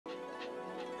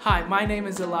Hi, my name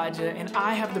is Elijah, and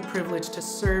I have the privilege to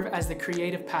serve as the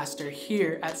creative pastor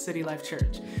here at City Life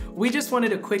Church. We just wanted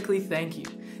to quickly thank you.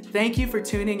 Thank you for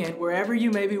tuning in wherever you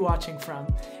may be watching from.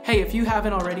 Hey, if you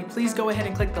haven't already, please go ahead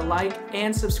and click the like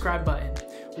and subscribe button.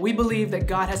 We believe that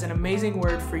God has an amazing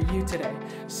word for you today.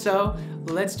 So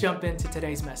let's jump into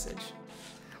today's message.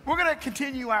 We're going to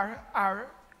continue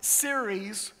our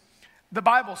series, The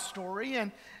Bible Story,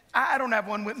 and I don't have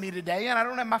one with me today, and I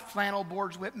don't have my flannel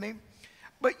boards with me.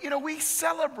 But, we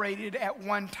celebrated at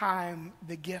one time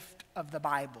the gift of the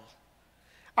Bible.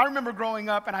 I remember growing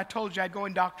up, and I told you I'd go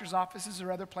in doctor's offices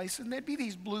or other places, and there'd be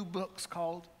these blue books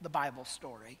called The Bible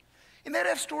Story. And they'd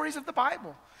have stories of the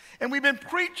Bible. And we've been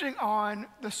preaching on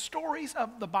the stories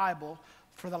of the Bible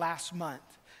for the last month.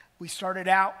 We started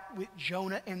out with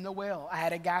Jonah and the whale. I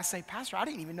had a guy say, "Pastor, I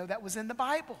didn't even know that was in the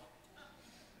Bible."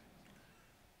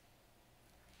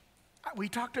 We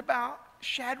talked about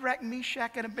Shadrach,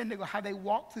 Meshach, and Abednego, how they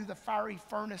walked through the fiery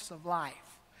furnace of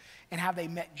life and how they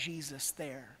met Jesus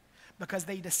there because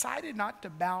they decided not to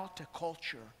bow to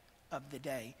culture of the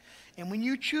day. And when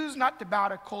you choose not to bow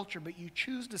to culture, but you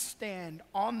choose to stand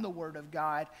on the Word of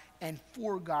God and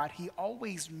for God, He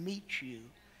always meets you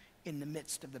in the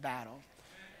midst of the battle.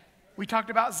 We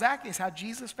talked about Zacchaeus, how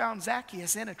Jesus found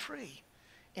Zacchaeus in a tree,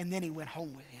 and then He went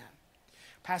home with him.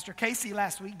 Pastor Casey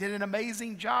last week did an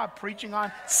amazing job preaching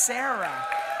on Sarah.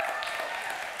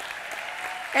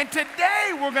 And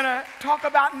today we're going to talk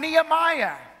about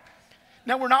Nehemiah.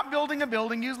 Now, we're not building a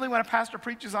building. Usually when a pastor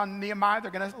preaches on Nehemiah, they're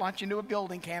going to launch into a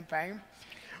building campaign.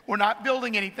 We're not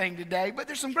building anything today, but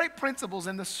there's some great principles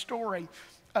in the story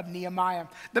of Nehemiah.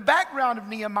 The background of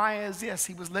Nehemiah is this.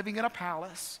 He was living in a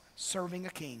palace, serving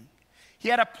a king. He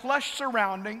had a plush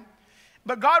surrounding,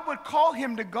 but God would call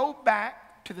him to go back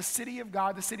to the city of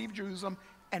God, the city of Jerusalem,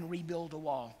 and rebuild a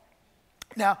wall.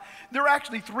 Now, there are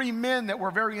actually three men that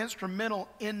were very instrumental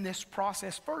in this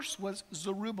process. First was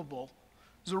Zerubbabel.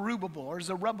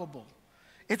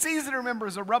 It's easy to remember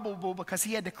Zerubbabel because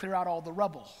he had to clear out all the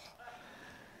rubble.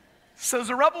 So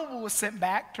Zerubbabel was sent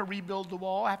back to rebuild the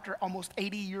wall after almost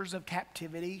 80 years of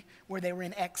captivity where they were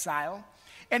in exile.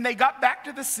 And they got back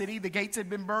to the city. The gates had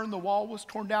been burned. The wall was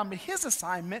torn down. But his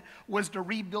assignment was to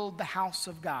rebuild the house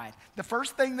of God. The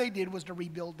first thing they did was to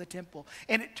rebuild the temple.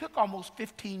 And it took almost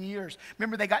 15 years.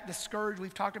 Remember, they got discouraged.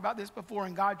 We've talked about this before.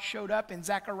 And God showed up in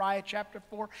Zechariah chapter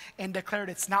 4 and declared,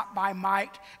 "It's not by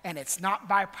might and it's not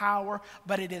by power,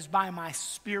 but it is by my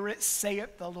spirit,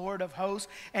 saith the Lord of hosts."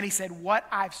 And he said, "What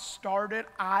I've started,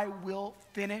 I will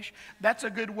finish." That's a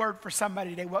good word for somebody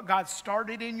today. What God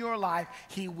started in your life,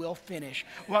 He will finish.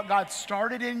 What God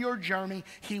started in your journey,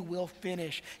 He will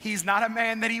finish. He's not a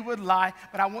man that He would lie,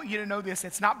 but I want you to know this.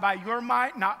 It's not by your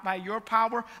might, not by your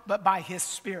power, but by His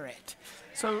Spirit.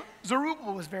 So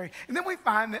Zerubbabel was and then we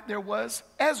find that there was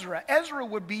Ezra. Ezra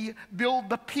would build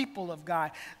the people of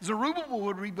God. Zerubbabel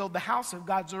would rebuild the house of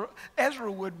God.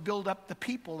 Ezra would build up the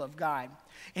people of God.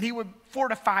 And he would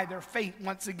fortify their faith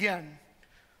once again.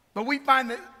 But we find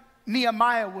that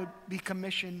Nehemiah would be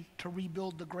commissioned to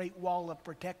rebuild the great wall of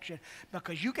protection,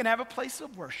 because you can have a place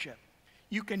of worship.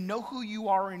 You can know who you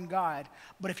are in God,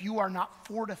 but if you are not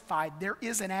fortified, there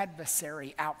is an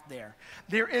adversary out there.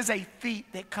 There is a thief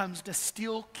that comes to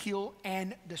steal, kill,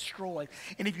 and destroy.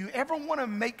 And if you ever want to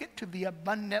make it to the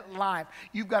abundant life,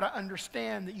 you've got to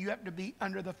understand that you have to be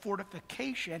under the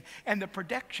fortification and the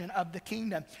protection of the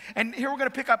kingdom. And here we're going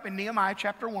to pick up in Nehemiah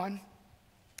chapter 1.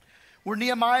 Where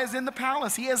Nehemiah is in the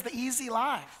palace. He has the easy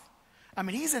life. I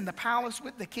mean, he's in the palace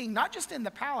with the king. Not just in the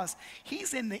palace,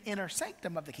 he's in the inner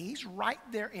sanctum of the king. He's right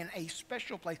there in a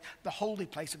special place, the holy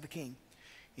place of the king.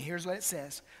 And here's what it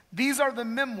says. "These are the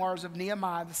memoirs of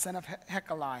Nehemiah, the son of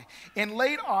Hekeliah. In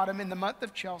late autumn, in the month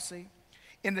of Chelsea,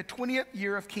 in the 20th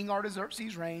year of King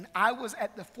Artaxerxes' reign, I was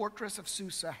at the fortress of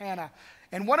Susa, Hannah,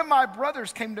 and one of my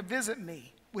brothers came to visit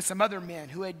me with some other men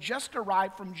who had just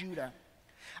arrived from Judah.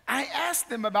 I asked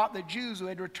them about the Jews who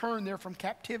had returned there from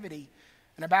captivity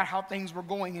and about how things were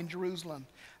going in Jerusalem.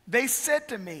 They said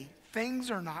to me, 'Things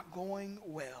are not going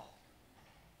well.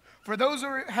 For those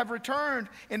who have returned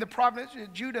in the province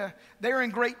of Judah, they are in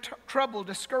great trouble,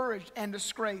 discouraged, and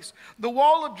disgraced. The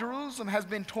wall of Jerusalem has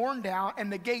been torn down,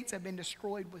 and the gates have been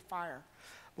destroyed with fire.'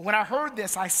 But when I heard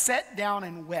this, I sat down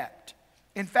and wept.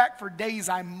 In fact, for days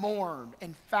I mourned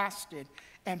and fasted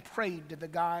and prayed to the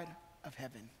God of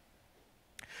heaven."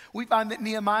 We find that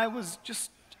Nehemiah was just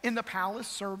in the palace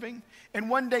serving. And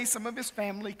one day some of his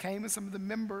family came and some of the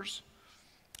members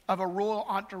of a royal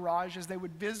entourage as they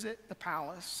would visit the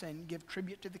palace and give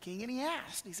tribute to the king. And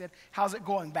he said, "How's it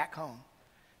going back home?"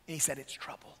 And he said, "It's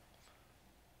trouble.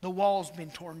 The wall's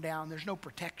been torn down. There's no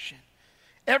protection."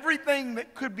 Everything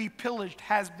that could be pillaged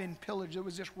has been pillaged. There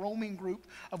was this roaming group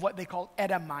of what they called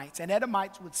Edomites, and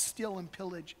Edomites would steal and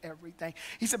pillage everything.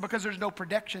 He said because there's no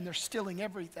protection, they're stealing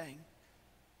everything.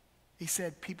 He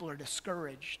said people are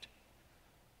discouraged.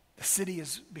 The city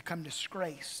has become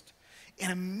disgraced.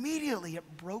 And immediately it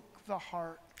broke the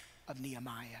heart of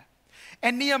Nehemiah.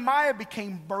 And Nehemiah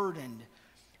became burdened.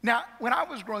 Now, when I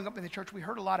was growing up in the church, we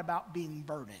heard a lot about being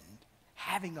burdened,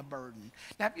 having a burden.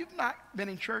 Now, if you've not been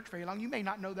in church very long, you may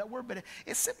not know that word, but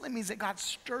it simply means that God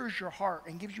stirs your heart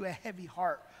and gives you a heavy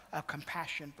heart of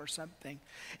compassion for something.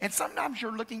 And sometimes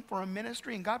you're looking for a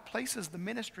ministry, and God places the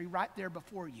ministry right there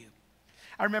before you.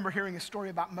 I remember hearing a story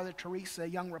about Mother Teresa. A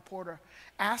young reporter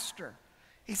asked her,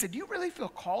 he said, do you really feel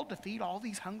called to feed all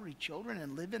these hungry children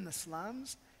and live in the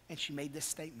slums? And she made this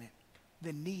statement,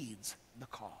 the need's the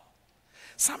call.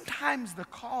 Sometimes the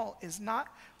call is not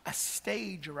a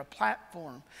stage or a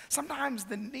platform. Sometimes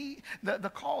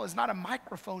the call is not a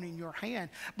microphone in your hand,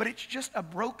 but it's just a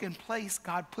broken place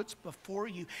God puts before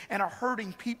you and a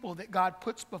hurting people that God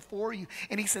puts before you.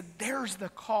 And he said, there's the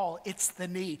call, it's the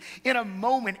need. In a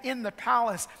moment in the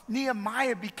palace,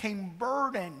 Nehemiah became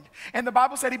burdened. And the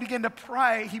Bible said he began to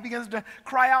pray. He begins to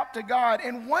cry out to God.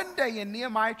 And one day in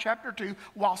Nehemiah chapter 2,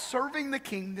 while serving the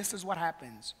king, this is what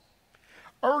happens.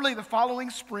 Early the following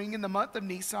spring in the month of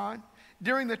Nisan,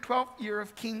 during the 12th year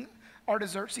of King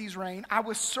Artaxerxes' reign, I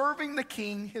was serving the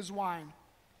king his wine.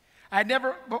 I had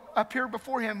never appeared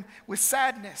before him with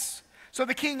sadness. So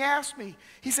the king asked me,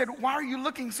 he said, why are you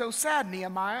looking so sad,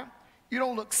 Nehemiah? You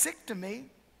don't look sick to me.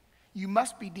 You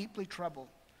must be deeply troubled.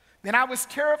 Then I was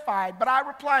terrified, but I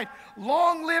replied,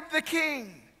 long live the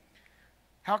king.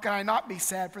 How can I not be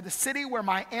sad? For the city where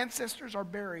my ancestors are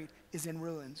buried is in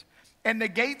ruins, and the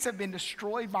gates have been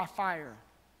destroyed by fire.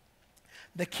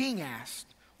 The king asked,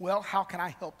 well, how can I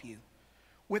help you?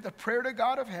 With a prayer to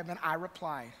God of heaven, I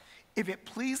replied, if it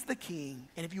please the king,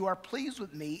 and if you are pleased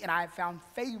with me, and I have found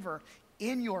favor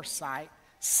in your sight,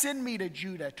 send me to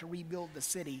Judah to rebuild the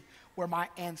city where my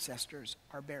ancestors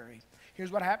are buried.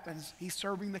 Here's what happens. He's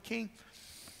serving the king.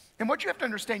 And what you have to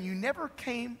understand, you never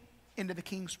came into the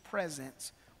king's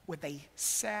presence with a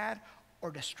sad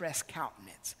or distressed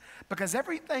countenance, because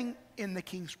everything in the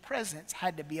king's presence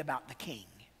had to be about the king.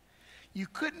 You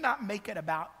could not make it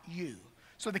about you.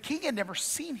 So the king had never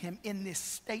seen him in this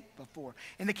state before.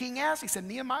 And the king asked, he said,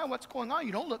 Nehemiah, what's going on?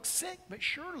 You don't look sick, but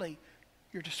surely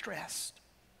you're distressed.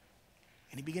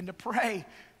 And he began to pray.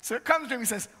 So it comes to him, he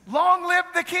says, long live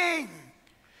the king.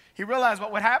 He realized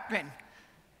what would happen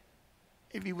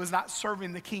if he was not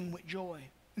serving the king with joy.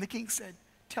 And the king said,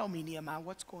 tell me, Nehemiah,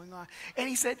 what's going on? And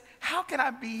he said, how can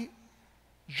I be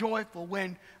joyful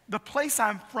when the place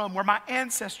I'm from, where my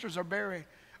ancestors are buried,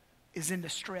 is in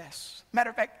distress?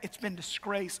 Matter of fact, it's been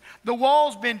disgraced. The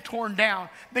wall's been torn down.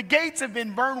 The gates have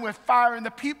been burned with fire, and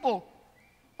the people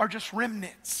are just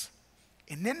remnants.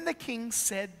 And then the king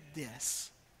said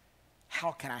this,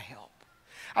 how can I help?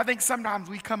 I think sometimes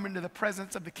we come into the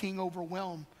presence of the king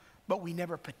overwhelmed, but we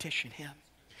never petition him.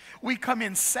 We come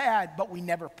in sad, but we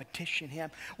never petition him.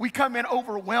 We come in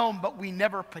overwhelmed, but we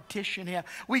never petition him.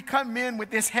 We come in with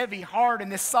this heavy heart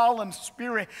and this solemn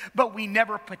spirit, but we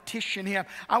never petition him.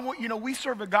 We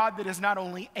serve a God that is not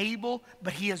only able,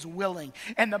 but he is willing.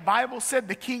 And the Bible said,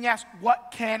 the king asked,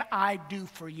 what can I do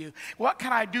for you? What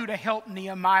can I do to help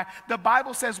Nehemiah? The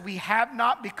Bible says we have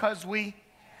not because we've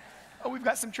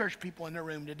got some church people in the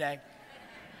room today.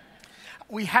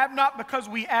 We have not because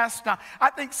we ask not. I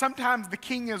think sometimes the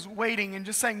king is waiting and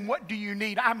just saying, what do you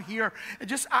need? I'm here.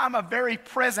 I'm a very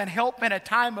present help in a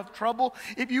time of trouble.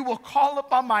 If you will call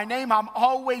upon my name, I'm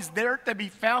always there to be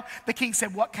found. The king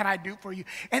said, what can I do for you?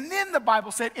 And then the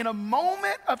Bible said, in a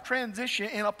moment of transition,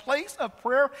 in a place of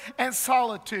prayer and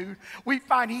solitude, we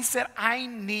find he said, I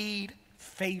need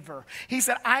favor. He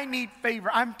said, I need favor.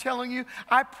 I'm telling you,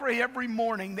 I pray every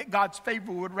morning that God's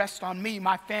favor would rest on me,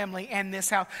 my family, and this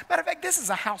house. Matter of fact, this is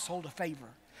a household of favor.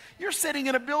 You're sitting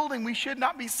in a building we should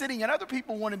not be sitting in. Other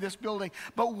people wanted this building.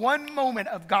 But one moment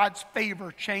of God's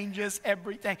favor changes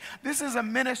everything. This is a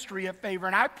ministry of favor.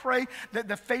 And I pray that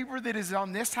the favor that is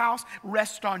on this house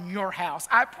rests on your house.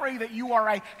 I pray that you are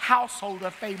a household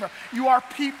of favor. You are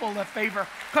people of favor.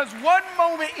 Because one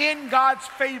moment in God's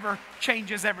favor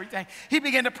changes everything. He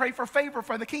began to pray for favor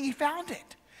for the king. He found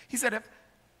it. He said, if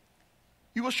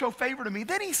you will show favor to me.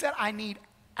 Then he said, I need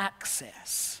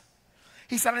access.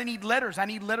 He said, I need letters. I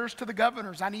need letters to the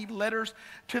governors. I need letters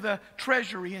to the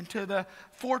treasury and to the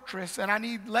fortress. And I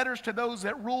need letters to those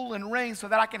that rule and reign so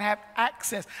that I can have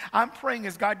access. I'm praying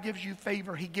as God gives you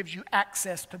favor, He gives you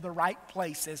access to the right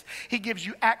places. He gives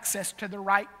you access to the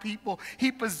right people.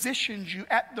 He positions you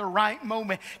at the right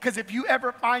moment. Because if you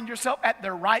ever find yourself at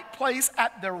the right place,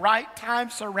 at the right time,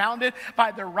 surrounded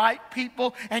by the right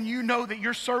people, and you know that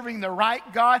you're serving the right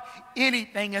God,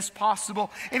 anything is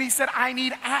possible. And He said, I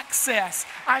need access.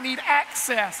 I need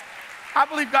access. I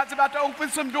believe God's about to open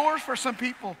some doors for some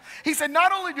people. He said,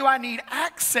 not only do I need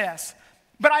access,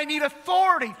 but I need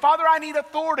authority. Father, I need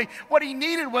authority. What he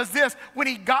needed was this. When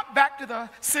he got back to the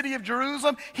city of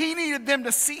Jerusalem, he needed them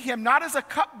to see him not as a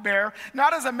cupbearer,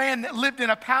 not as a man that lived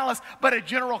in a palace, but a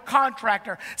general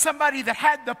contractor. Somebody that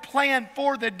had the plan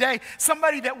for the day.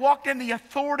 Somebody that walked in the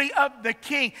authority of the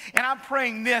king. And I'm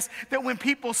praying this, that when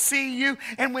people see you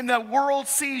and when the world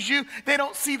sees you, they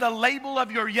don't see the label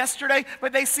of your yesterday,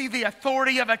 but they see the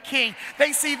authority of a king.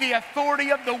 They see the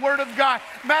authority of the word of God.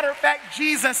 Matter of fact,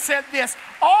 Jesus said this,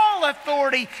 all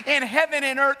authority in heaven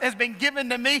and earth has been given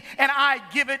to me, and I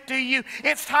give it to you.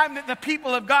 It's time that the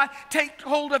people of God take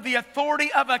hold of the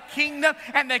authority of a kingdom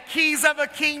and the keys of a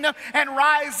kingdom and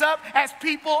rise up as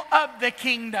people of the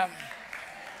kingdom.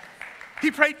 He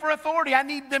prayed for authority. I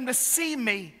need them to see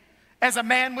me as a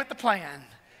man with a plan.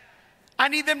 I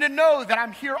need them to know that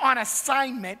I'm here on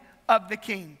assignment of the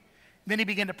king. Then he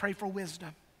began to pray for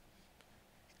wisdom.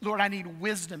 Lord, I need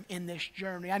wisdom in this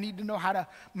journey. I need to know how to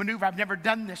maneuver. I've never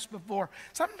done this before.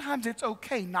 Sometimes it's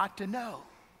okay not to know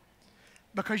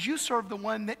because you serve the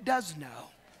one that does know.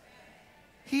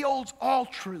 He holds all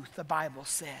truth, the Bible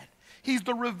said. He's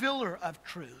the revealer of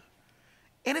truth.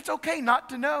 And it's okay not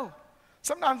to know.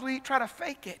 Sometimes we try to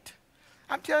fake it.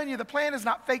 I'm telling you, the plan is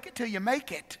not fake it till you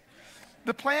make it.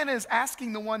 The plan is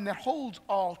asking the one that holds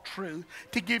all truth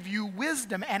to give you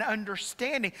wisdom and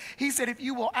understanding. He said, if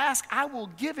you will ask, I will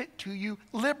give it to you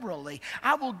liberally.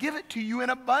 I will give it to you in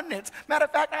abundance. Matter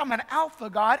of fact, I'm an Alpha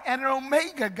God and an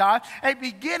Omega God, a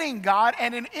beginning God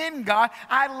and an end God.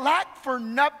 I lack for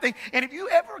nothing. And if you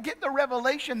ever get the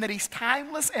revelation that he's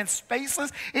timeless and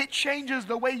spaceless, it changes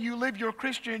the way you live your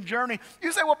Christian journey.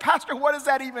 You say, well, Pastor, what does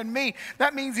that even mean?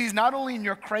 That means he's not only in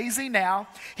your crazy now,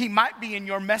 he might be in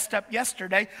your messed up yesterday,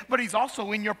 but he's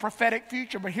also in your prophetic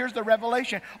future. But here's the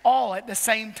revelation, all at the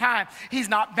same time. He's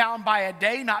not bound by a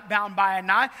day, not bound by a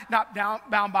night, not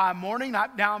bound by a morning,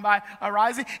 not bound by a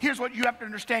rising. Here's what you have to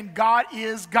understand. God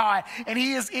is God, and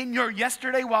he is in your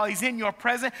yesterday while he's in your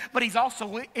present, but he's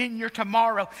also in your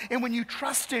tomorrow. And when you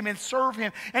trust him and serve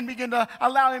him and begin to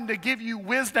allow him to give you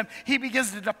wisdom, he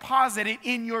begins to deposit it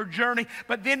in your journey.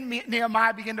 But then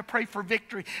Nehemiah began to pray for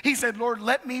victory. He said, Lord,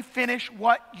 let me finish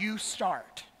what you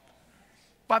start.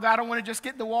 Father, I don't want to just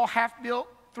get the wall half built,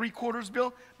 3/4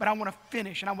 built, but I want to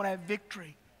finish and I want to have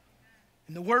victory.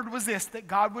 And the word was this, that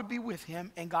God would be with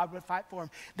him and God would fight for him.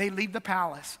 They leave the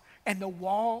palace and the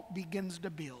wall begins to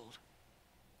build.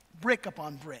 Brick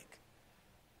upon brick.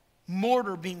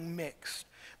 Mortar being mixed.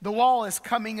 The wall is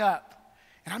coming up.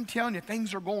 And I'm telling you,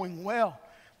 things are going well.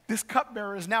 This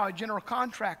cupbearer is now a general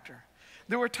contractor.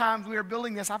 There were times we were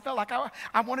building this, I felt like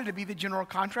I wanted to be the general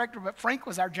contractor, but Frank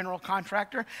was our general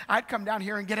contractor. I'd come down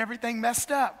here and get everything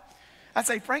messed up. I'd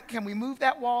say, Frank, can we move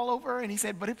that wall over? And he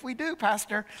said, but if we do,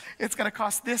 Pastor, it's going to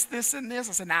cost this, this, and this.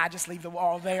 I said, nah, just leave the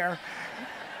wall there.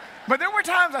 But there were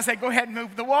times I said, go ahead and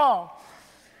move the wall.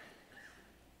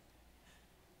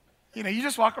 You know, you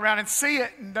just walk around and see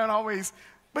it and don't always.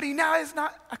 But he now is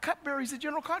not a cupbearer, he's a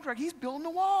general contractor. He's building the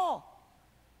wall.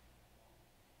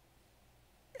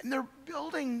 And they're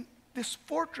building this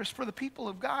fortress for the people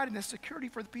of God and this security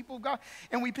for the people of God.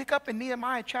 And we pick up in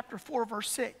Nehemiah chapter 4,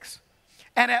 verse 6.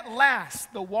 And at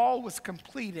last, the wall was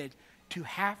completed to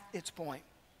half its point.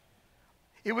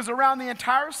 It was around the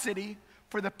entire city,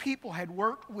 for the people had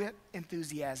worked with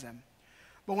enthusiasm.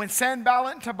 But when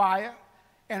Sanballat and Tobiah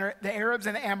and the Arabs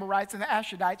and the Amorites and the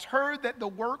Ashdodites heard that the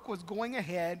work was going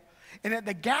ahead and that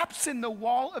the gaps in the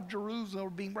wall of Jerusalem were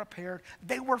being repaired,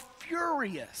 they were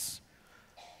furious.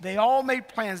 They all made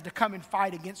plans to come and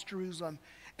fight against Jerusalem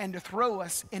and to throw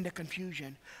us into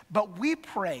confusion. But we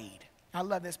prayed, I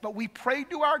love this, but we prayed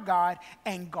to our God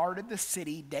and guarded the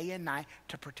city day and night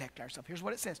to protect ourselves. Here's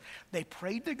what it says. They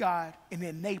prayed to God and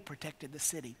then they protected the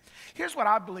city. Here's what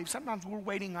I believe. Sometimes we're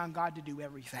waiting on God to do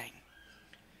everything.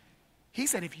 He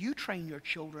said, if you train your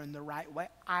children the right way,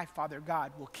 I, Father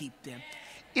God, will keep them.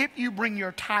 If you bring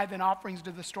your tithe and offerings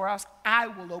to the storehouse, I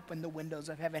will open the windows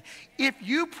of heaven. If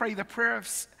you pray the prayer of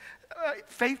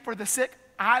faith for the sick,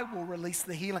 I will release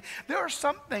the healing. There are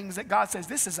some things that God says,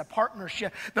 this is a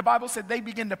partnership. The Bible said they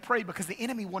began to pray because the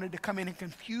enemy wanted to come in and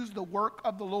confuse the work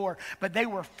of the Lord. But they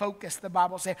were focused, the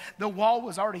Bible said. The wall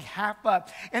was already half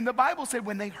up. And the Bible said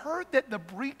when they heard that the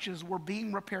breaches were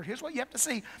being repaired, here's what you have to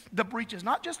see. The breaches,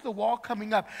 not just the wall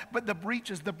coming up, but the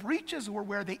breaches. The breaches were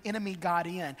where the enemy got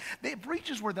in. The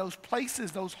breaches were those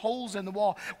places, those holes in the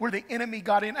wall where the enemy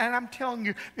got in. And I'm telling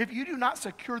you, if you do not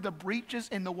secure the breaches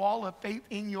in the wall of faith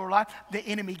in your life,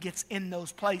 the enemy gets in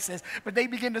those places. But they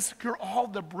began to secure all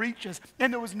the breaches,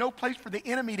 and there was no place for the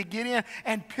enemy to get in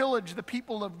and pillage the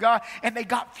people of God. And they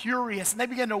got furious, and they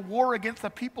began to war against the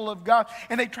people of God,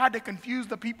 and they tried to confuse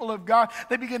the people of God.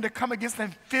 They began to come against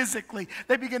them physically.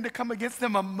 They began to come against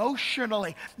them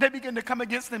emotionally. They began to come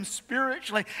against them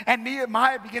spiritually. And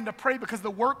Nehemiah began to pray because the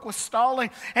work was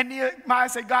stalling. And Nehemiah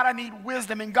said, God, I need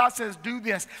wisdom. And God says, do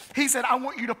this. He said, I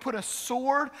want you to put a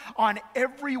sword on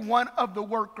every one of the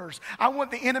workers. I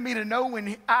want the enemy to know when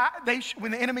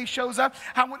the enemy shows up,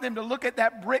 I want them to look at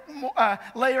that brick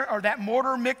layer or that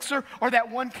mortar mixer or that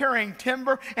one carrying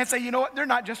timber and say, you know what, they're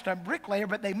not just a bricklayer,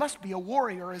 but they must be a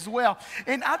warrior as well.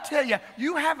 And I tell you,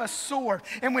 you have a sword.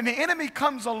 And when the enemy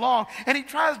comes along and he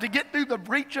tries to get through the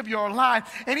breach of your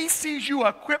life and he sees you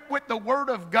equipped with the word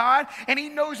of God and he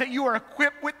knows that you are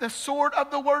equipped with the sword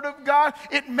of the word of God,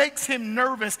 it makes him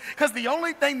nervous, because the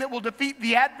only thing that will defeat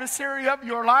the adversary of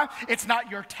your life, it's not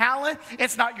your talent,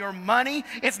 it's not your money,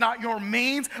 it's not your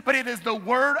means, but it is the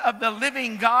word of the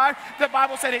living God. The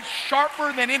Bible said it's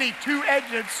sharper than any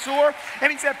two-edged sword.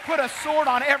 And he said, put a sword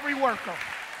on every worker.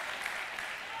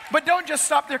 But don't just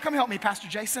stop there. Come help me, Pastor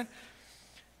Jason.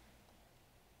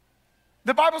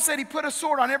 The Bible said he put a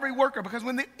sword on every worker because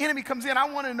when the enemy comes in,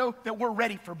 I want to know that we're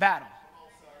ready for battle.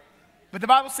 But the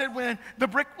Bible said when the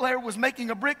bricklayer was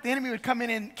making a brick, the enemy would come in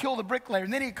and kill the bricklayer.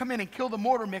 And then he'd come in and kill the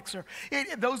mortar mixer.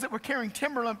 Those that were carrying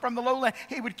timber from the lowland,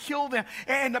 he would kill them.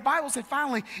 And the Bible said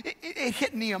finally, it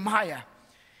hit Nehemiah.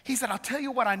 He said, I'll tell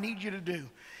you what I need you to do.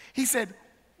 He said,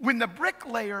 when the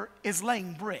bricklayer is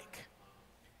laying brick,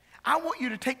 I want you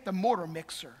to take the mortar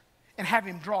mixer and have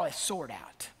him draw his sword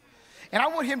out. And I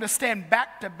want him to stand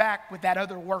back to back with that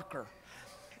other worker.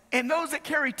 And those that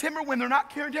carry timber, when they're not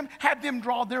carrying timber, have them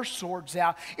draw their swords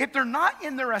out. If they're not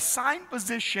in their assigned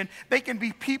position, they can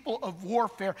be people of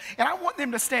warfare. And I want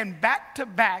them to stand back to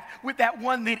back with that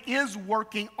one that is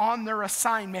working on their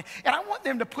assignment. And I want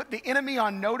them to put the enemy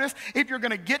on notice. If you're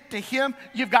going to get to him,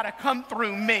 you've got to come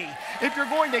through me. If you're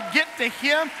going to get to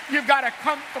him, you've got to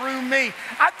come through me.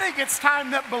 I think it's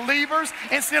time that believers,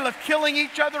 instead of killing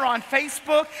each other on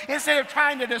Facebook, instead of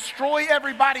trying to destroy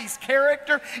everybody's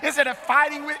character, instead of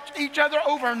fighting with each other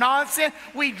over nonsense,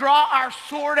 we draw our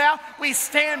sword out, we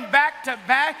stand back to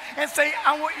back and say,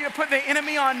 I want you to put the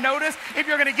enemy on notice. If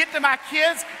you're going to get to my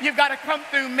kids, you've got to come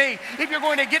through me. If you're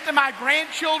going to get to my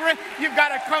grandchildren, you've got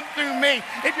to come through me.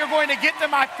 If you're going to get to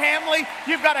my family,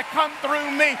 you've got to come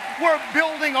through me. We're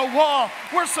building a wall.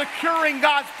 We're securing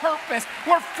God's purpose.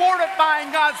 We're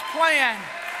fortifying God's plan.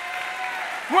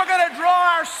 We're going to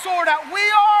draw our sword out. We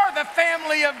are the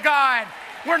family of God.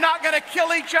 We're not going to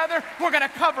kill each other. We're going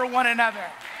to cover one another.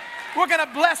 We're going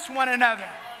to bless one another.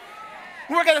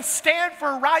 We're going to stand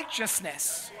for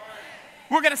righteousness.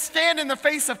 We're going to stand in the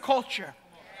face of culture.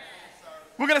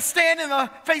 We're going to stand in the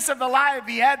face of the lie of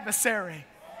the adversary.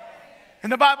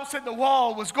 And the Bible said the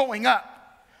wall was going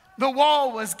up. The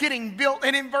wall was getting built.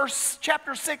 And in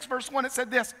chapter 6, verse 1, it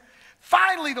said this.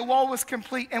 Finally, the wall was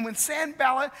complete, and when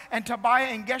Sanballat and Tobiah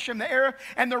and Geshem the Arab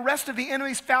and the rest of the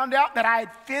enemies found out that I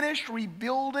had finished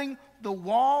rebuilding the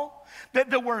wall, that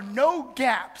there were no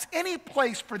gaps, any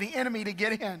place for the enemy to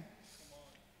get in.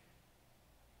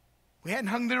 We hadn't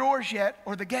hung the doors yet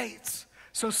or the gates.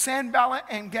 So Sanballat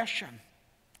and Geshem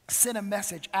sent a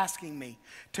message asking me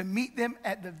to meet them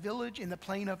at the village in the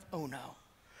plain of Ono.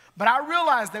 But I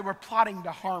realized they were plotting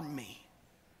to harm me.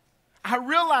 I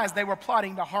realized they were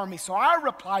plotting to harm me, so I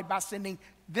replied by sending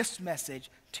this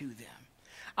message to them.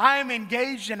 I am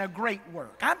engaged in a great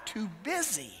work. I'm too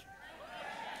busy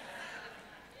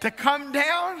to come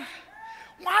down.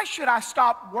 Why should I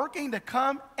stop working to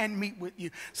come and meet with you?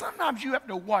 Sometimes you have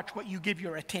to watch what you give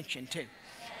your attention to.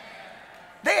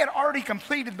 They had already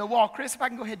completed the wall. Chris, if I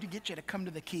can go ahead and get you to come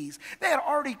to the keys. They had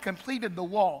already completed the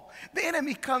wall. The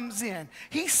enemy comes in.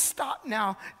 He's stopped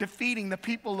now defeating the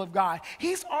people of God.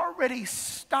 He's already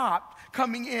stopped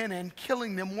coming in and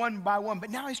killing them one by one.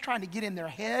 But now he's trying to get in their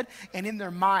head and in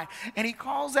their mind. And he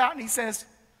calls out and he says,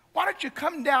 why don't you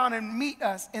come down and meet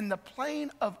us in the plain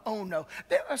of Ono?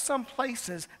 There are some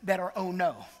places that are oh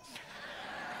no.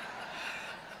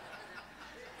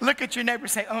 Look at your neighbor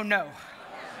and say, oh no.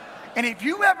 And if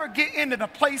you ever get into the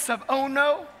place of oh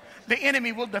no, the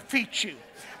enemy will defeat you.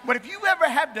 But if you ever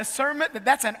have discernment that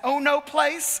that's an oh-no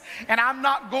place and I'm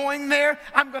not going there,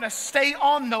 I'm going to stay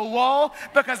on the wall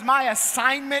because my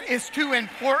assignment is too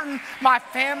important. My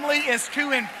family is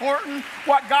too important.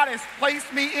 What God has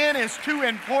placed me in is too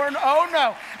important. Oh,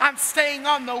 no, I'm staying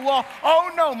on the wall.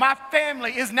 Oh, no, my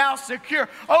family is now secure.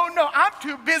 Oh, no, I'm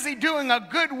too busy doing a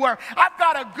good work. I've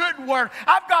got a good word.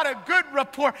 I've got a good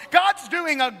report. God's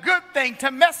doing a good thing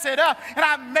to mess it up. And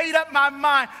I've made up my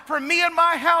mind. For me and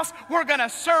my house, we're going to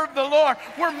serve the Lord.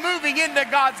 We're moving into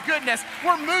God's goodness.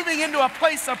 We're moving into a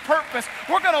place of purpose.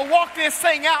 We're going to walk this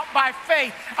thing out by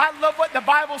faith. I love what the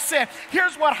Bible said.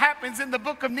 Here's what happens in the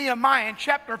book of Nehemiah in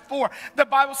chapter 4. The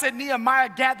Bible said Nehemiah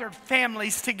gathered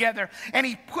families together and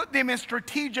he put them in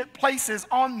strategic places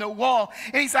on the wall.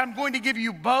 And he said, I'm going to give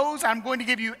you bows, I'm going to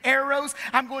give you arrows,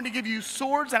 I'm going to give you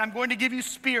swords, and I'm going to give you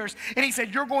spears. And he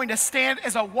said, you're going to stand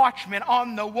as a watchman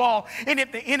on the wall. And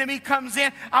if the enemy comes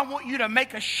in, I want you to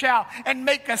make a shout and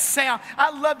make a sound.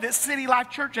 I love that City Life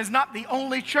Church is not the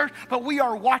only church, but we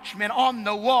are watchmen on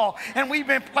the wall. And we've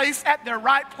been placed at the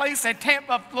right place in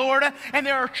Tampa, Florida. And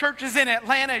there are churches in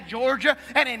Atlanta, Georgia,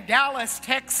 and in Dallas,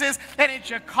 Texas, and in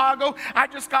Chicago. I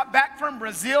just got back from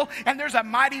Brazil, and there's a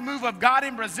mighty move of God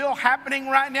in Brazil happening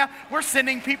right now. We're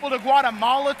sending people to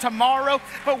Guatemala tomorrow,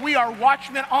 but we are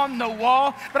watchmen on the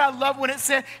wall. But I love when it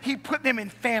said he put them in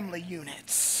family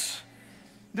units.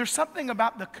 There's something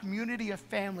about the community of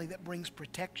family that brings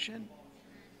protection.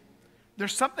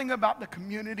 There's something about the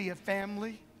community of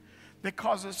family that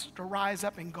causes us to rise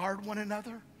up and guard one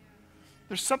another.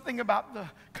 There's something about the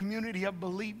community of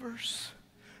believers.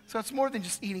 So it's more than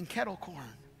just eating kettle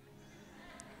corn.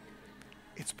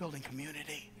 It's building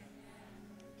community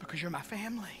because you're my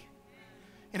family.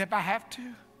 And if I have to,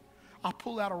 I'll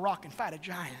pull out a rock and fight a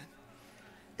giant.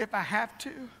 If I have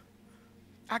to,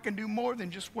 I can do more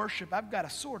than just worship. I've got a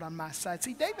sword on my side.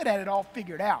 See, David had it all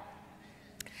figured out.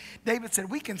 David said,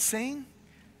 we can sing,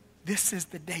 this is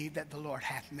the day that the Lord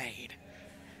hath made.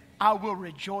 I will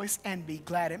rejoice and be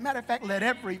glad. As a matter of fact, let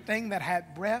everything that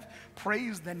hath breath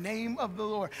praise the name of the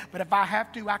Lord. But if I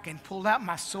have to, I can pull out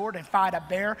my sword and fight a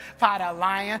bear, fight a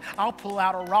lion. I'll pull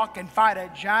out a rock and fight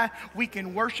a giant. We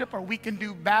can worship or we can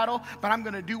do battle, but I'm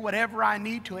going to do whatever I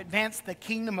need to advance the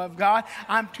kingdom of God.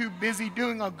 I'm too busy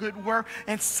doing a good work,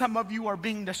 and some of you are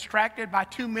being distracted by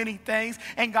too many things,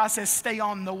 and God says, stay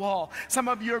on the wall. Some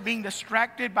of you are being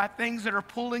distracted by things that are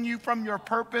pulling you from your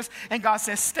purpose, and God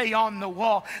says, stay on the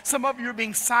wall. Some of you are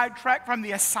being sidetracked from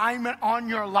the assignment on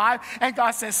your life, and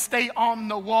God says, stay on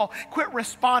the wall. Quit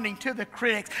responding to the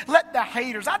critics. Let the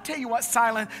haters. I tell you what,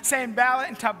 Sanballat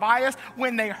and Tobias,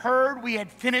 when they heard we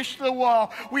had finished the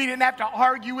wall, we didn't have to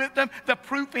argue with them. The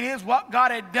proof is what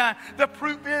God had done. The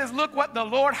proof is, look what the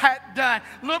Lord had done.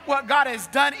 Look what God has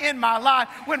done in my life.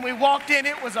 When we walked in,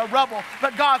 it was a rubble,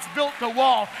 but God's built the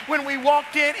wall. When we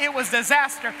walked in, it was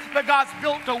disaster, but God's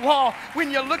built the wall.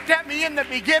 When you looked at me in the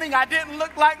beginning, I didn't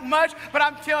look like much, but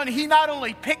I'm telling you, he not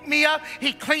only picked me up,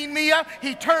 he cleaned me up,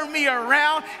 he turned me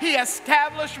around, he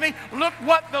established me. Look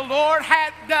what the Lord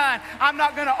had done. I'm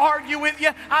not going to argue with you.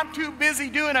 I'm too busy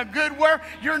doing a good work.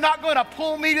 You're not going to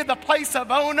pull me to the place of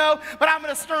oh no, but I'm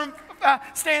going to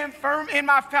stand firm in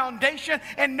my foundation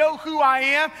and know who I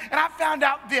am. And I found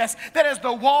out this, that as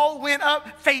the wall went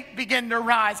up, faith began to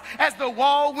rise. As the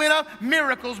wall went up,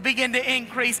 miracles began to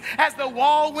increase. As the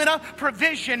wall went up,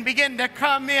 provision began to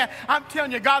come in. I'm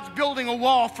telling you, God's building a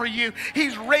wall for you.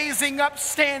 He's raising up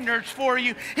standards for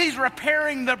you. He's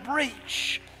repairing the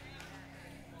breach.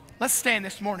 Let's stand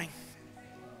this morning.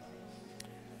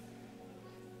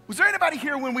 Was there anybody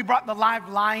here when we brought the live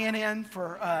lion in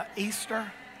for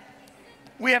Easter?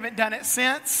 We haven't done it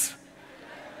since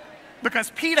because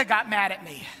PETA got mad at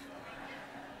me.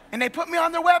 And they put me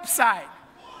on their website.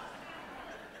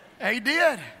 They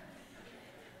did.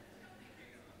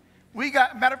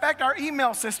 Matter of fact, our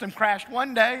email system crashed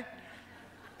one day.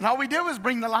 And all we did was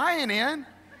bring the lion in.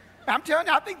 I'm telling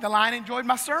you, I think the lion enjoyed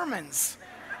my sermons.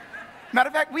 Matter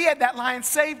of fact, we had that lion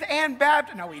saved and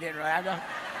baptized. No, we didn't really.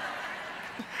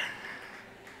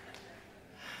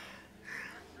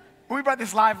 We brought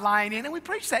this live lion in, and we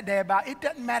preached that day about it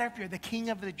doesn't matter if you're the king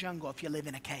of the jungle if you live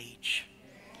in a cage.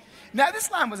 Now,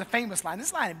 this lion was a famous lion.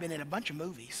 This lion had been in a bunch of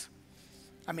movies.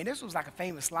 I mean, this was like a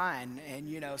famous lion,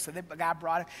 and so the guy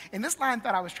brought it. And this lion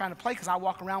thought I was trying to play because I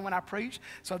walk around when I preach.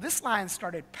 So this lion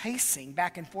started pacing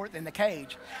back and forth in the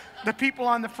cage. The people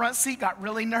on the front seat got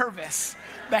really nervous.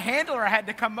 The handler had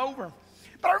to come over.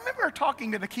 But I remember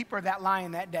talking to the keeper of that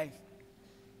lion that day.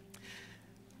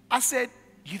 I said,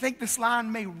 do you think this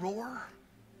lion may roar?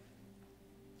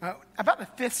 About the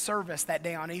fifth service that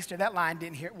day on Easter, that lion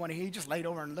didn't want to hear. He just laid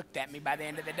over and looked at me by the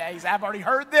end of the day. He said, I've already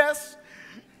heard this.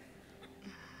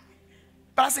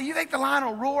 But I said, you think the lion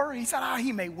will roar? He said,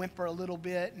 he may whimper a little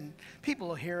bit and people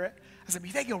will hear it. I said, but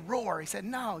you think he'll roar? He said,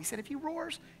 no. He said, if he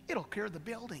roars, it'll clear the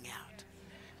building out.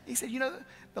 He said,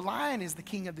 the lion is the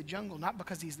king of the jungle, not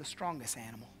because he's the strongest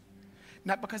animal,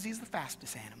 not because he's the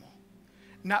fastest animal,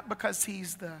 not because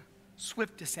he's the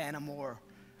swiftest animal or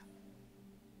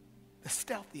the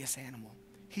stealthiest animal.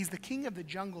 He's the king of the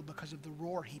jungle because of the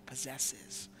roar he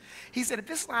possesses. He said, if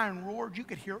this lion roared, you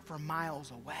could hear it from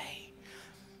miles away.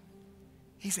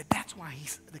 He said, that's why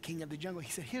he's the king of the jungle.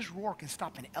 He said, his roar can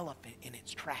stop an elephant in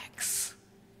its tracks.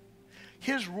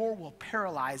 His roar will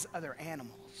paralyze other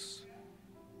animals.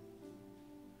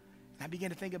 And I began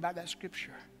to think about that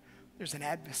scripture. There's an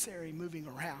adversary moving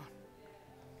around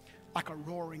like a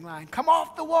roaring lion. Come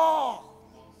off the wall.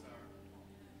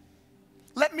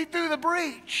 Let me through the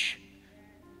breach.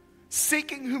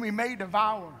 Seeking whom he may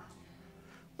devour.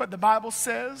 But the Bible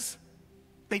says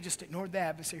they just ignored the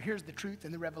adversary. Here's the truth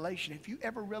and the revelation. If you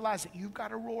ever realize that you've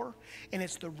got a roar, and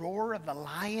it's the roar of the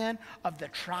lion of the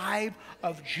tribe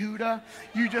of Judah,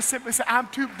 you just simply say, I'm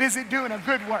too busy doing a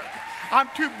good work. I'm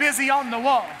too busy on the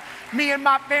wall. Me and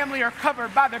my family are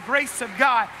covered by the grace of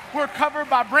God. We're covered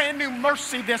by brand new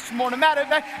mercy this morning. Matter of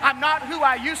fact, I'm not who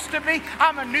I used to be.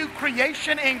 I'm a new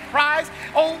creation in Christ.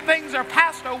 Old things are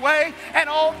passed away and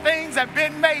all things have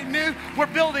been made new. We're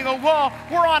building a wall.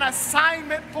 We're on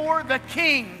assignment for the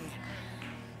King.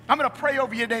 I'm going to pray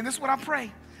over you today. And this is what I'm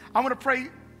praying. I'm going to pray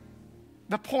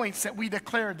the points that we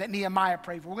declared that Nehemiah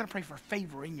prayed for. We're going to pray for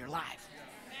favor in your life.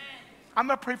 I'm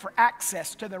going to pray for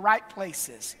access to the right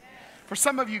places. For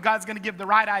some of you, God's going to give the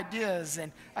right ideas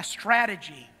and a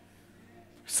strategy.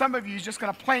 Some of you, He's just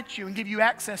going to plant you and give you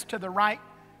access to the right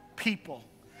people.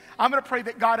 I'm going to pray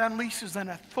that God unleashes an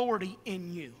authority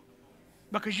in you.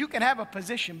 Because you can have a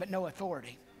position but no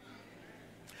authority.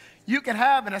 You can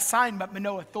have an assignment but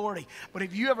no authority. But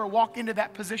if you ever walk into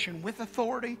that position with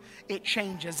authority, it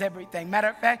changes everything. Matter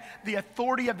of fact, the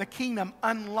authority of the kingdom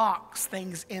unlocks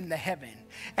things in the heaven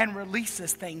and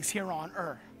releases things here on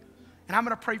earth. And I'm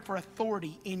going to pray for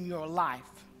authority in your life.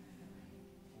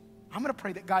 I'm going to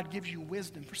pray that God gives you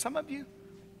wisdom. For some of you,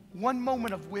 one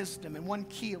moment of wisdom and one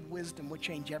key of wisdom would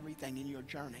change everything in your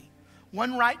journey.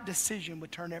 One right decision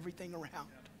would turn everything around.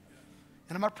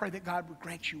 And I'm going to pray that God would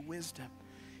grant you wisdom.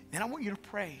 And I want you to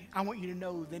pray. I want you to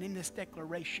know that in this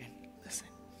declaration, listen,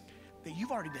 that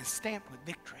you've already been stamped with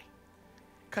victory.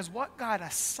 Because what God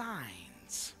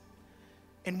assigns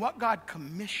and what God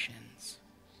commissions,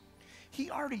 He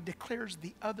already declares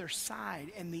the other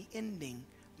side and the ending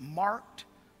marked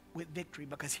with victory.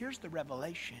 Because here's the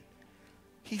revelation.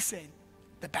 He said,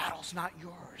 the battle's not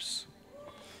yours.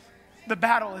 The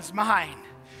battle is mine.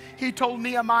 He told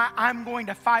Nehemiah, I'm going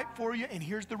to fight for you. And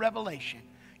here's the revelation.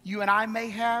 You and I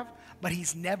may have, but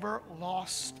He's never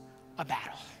lost a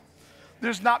battle.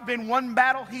 There's not been one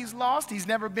battle He's lost. He's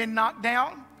never been knocked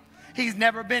down. He's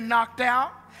never been knocked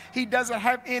out. He doesn't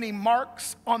have any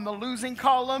marks on the losing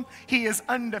column. He is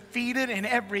undefeated in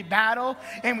every battle.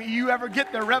 And when you ever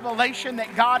get the revelation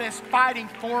that God is fighting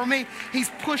for me, He's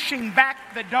pushing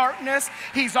back the darkness,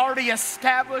 He's already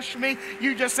established me,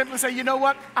 you just simply say, you know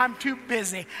what? I'm too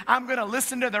busy. I'm going to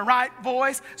listen to the right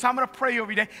voice. So I'm going to pray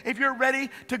over you today. If you're ready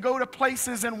to go to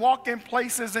places and walk in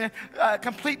places and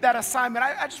complete that assignment,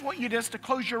 I just want you just to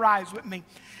close your eyes with me.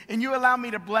 And you allow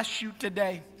me to bless you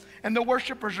today. And the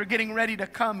worshipers are getting ready to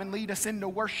come and lead us into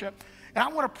worship. And I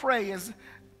want to pray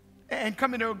and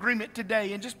come into agreement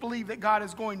today and just believe that God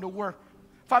is going to work.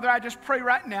 Father, I just pray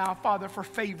right now, Father, for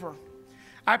favor.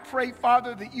 I pray,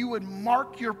 Father, that you would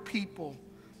mark your people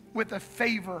with a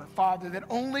favor, Father, that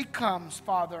only comes,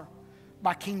 Father,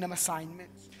 by kingdom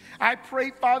assignments. I pray,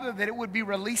 Father, that it would be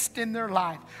released in their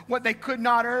life. What they could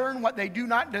not earn, what they do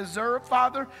not deserve,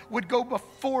 Father, would go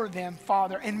before them,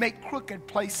 Father, and make crooked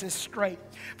places straight.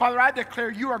 Father, I declare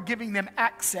you are giving them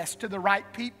access to the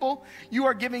right people. You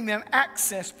are giving them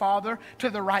access, Father,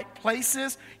 to the right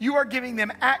places. You are giving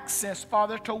them access,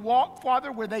 Father, to walk,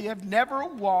 Father, where they have never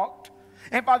walked.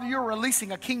 And Father, you're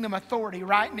releasing a kingdom authority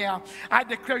right now. I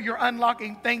declare you're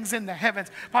unlocking things in the heavens.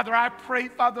 Father, I pray,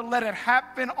 Father, let it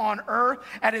happen on earth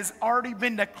as has already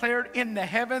been declared in the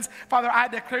heavens. Father, I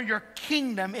declare your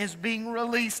kingdom is being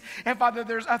released. And Father,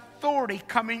 there's authority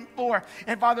coming forth.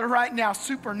 And Father, right now,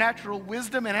 supernatural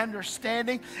wisdom and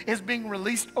understanding is being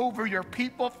released over your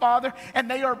people, Father. And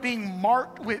they are being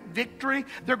marked with victory.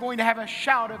 They're going to have a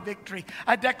shout of victory,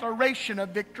 a declaration of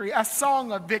victory, a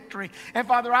song of victory. And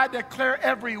Father, I declare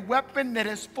declare every weapon that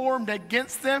is formed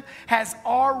against them has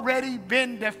already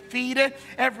been defeated.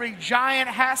 Every giant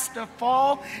has to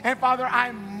fall. And Father,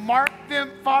 I mark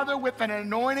them, Father, with an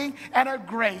anointing and a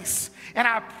grace. And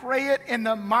I pray it in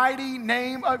the mighty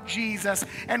name of Jesus.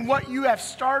 And what you have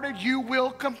started, you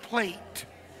will complete.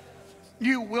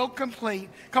 You will complete.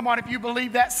 Come on, if you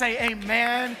believe that, say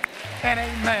amen and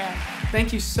amen.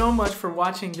 Thank you so much for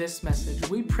watching this message.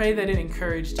 We pray that it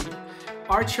encouraged you.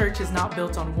 Our church is not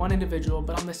built on one individual,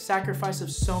 but on the sacrifice of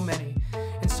so many.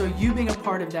 And so you being a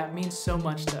part of that means so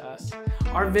much to us.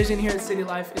 Our vision here at City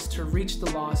Life is to reach the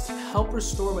lost, help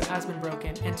restore what has been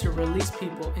broken, and to release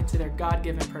people into their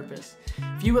God-given purpose.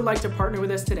 If you would like to partner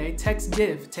with us today, text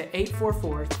GIVE to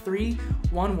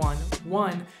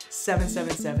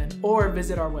 844-311-1777 or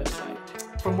visit our website.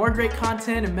 For more great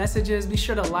content and messages, be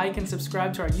sure to like and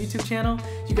subscribe to our YouTube channel.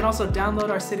 You can also download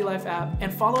our City Life app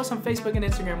and follow us on Facebook and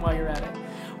Instagram while you're at it.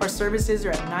 Our services are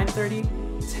at 9:30,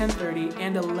 10:30,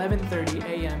 and 11:30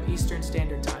 a.m. Eastern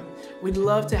Standard Time. We'd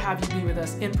love to have you be with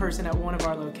us in person at one of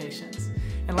our locations.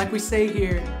 And like we say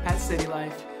here at City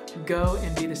Life, go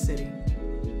and be the city.